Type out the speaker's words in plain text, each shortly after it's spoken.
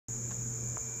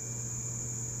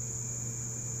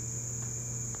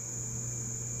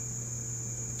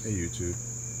Hey YouTube,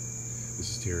 this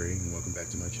is Terry and welcome back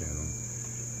to my channel.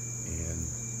 And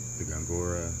the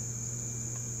Gongora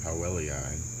Powellii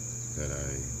that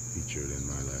I featured in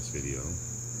my last video,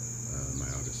 my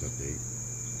August update,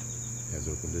 has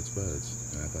opened its buds,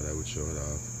 and I thought I would show it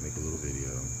off, make a little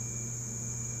video.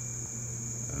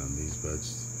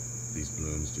 These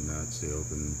blooms do not stay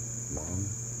open long,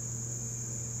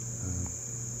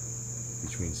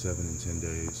 between 7 and 10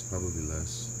 days, probably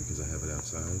less because I have it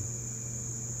outside.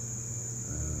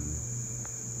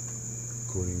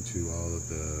 According to all of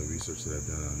the research that I've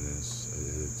done on this,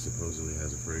 it supposedly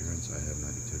has a fragrance. I have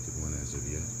not detected one as of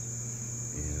yet,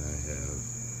 and I have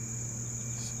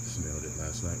smelled it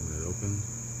last night when it opened,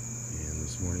 and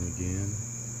this morning again.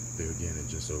 There again,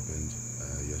 it just opened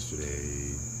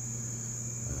yesterday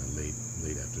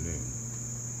late afternoon.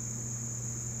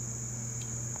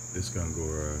 This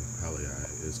Gongora Powellii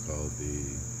is called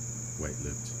the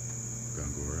white-lipped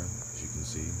Gongora. As you can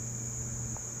see,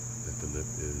 that the lip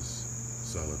is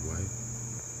solid white.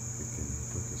 We can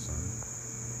focus on it.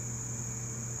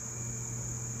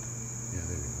 Yeah,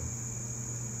 there we go.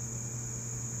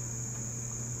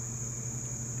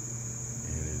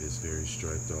 And it is very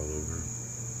striped all over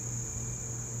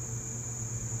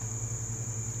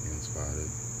and spotted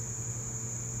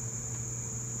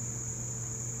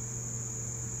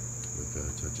with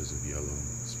touches of yellow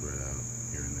spread out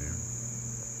here and there.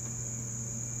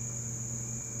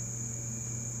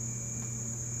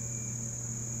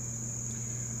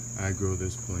 I grow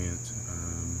this plant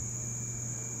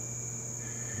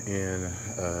in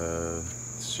a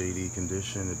shady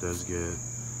condition. It does get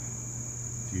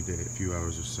a few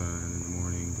hours of sun in the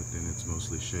morning, but then it's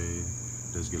mostly shade.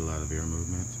 It does get a lot of air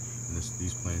movement, and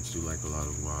these plants do like a lot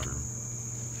of water.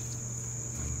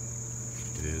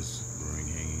 It is growing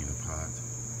hanging in a pot.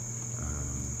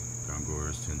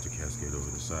 Gongoras tend to cascade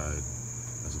over the side,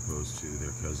 as opposed to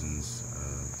their cousins,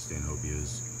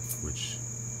 stanhopias, which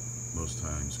most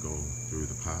times go through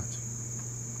the pot,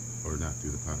 or not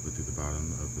through the pot, but through the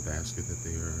bottom of the basket that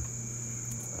they are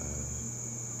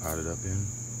potted up in.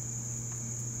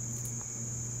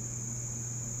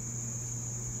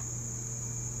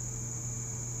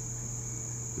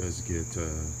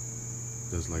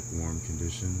 Does like warm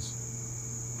conditions,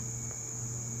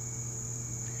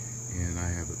 and I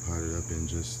have it potted up in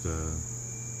just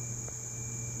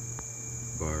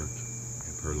bark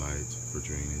and perlite for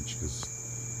drainage, because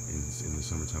in the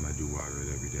summertime I do water it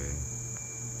every day,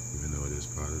 even though it is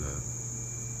potted up.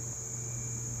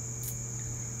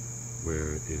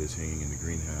 Where it is hanging in the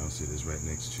greenhouse, it is right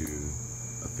next to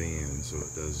a fan, so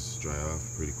it does dry off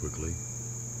pretty quickly.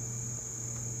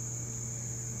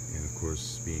 And of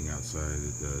course, being outside,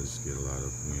 it does get a lot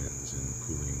of winds and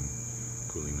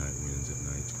cooling night winds at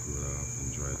night to cool it off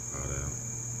and dry the pot out.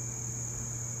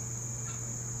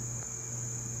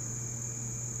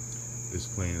 This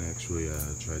plant actually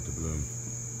tried to bloom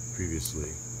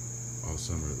previously. All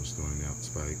summer it was throwing out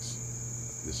spikes.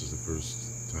 This is the first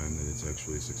time that it's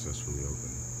actually successfully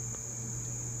opened.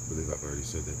 I believe I've already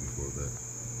said that before, but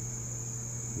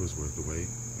it was worth the wait.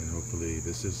 And hopefully,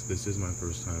 this is my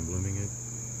first time blooming it.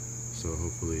 So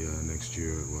hopefully next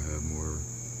year it will have more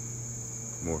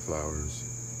flowers.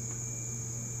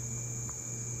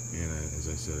 And as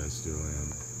I said, I still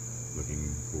am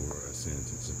looking for a scent.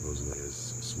 It supposedly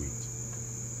is sweet.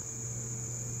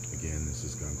 Again, this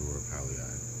is Gongora Powellii.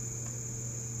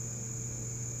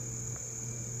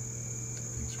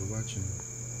 Thanks for watching.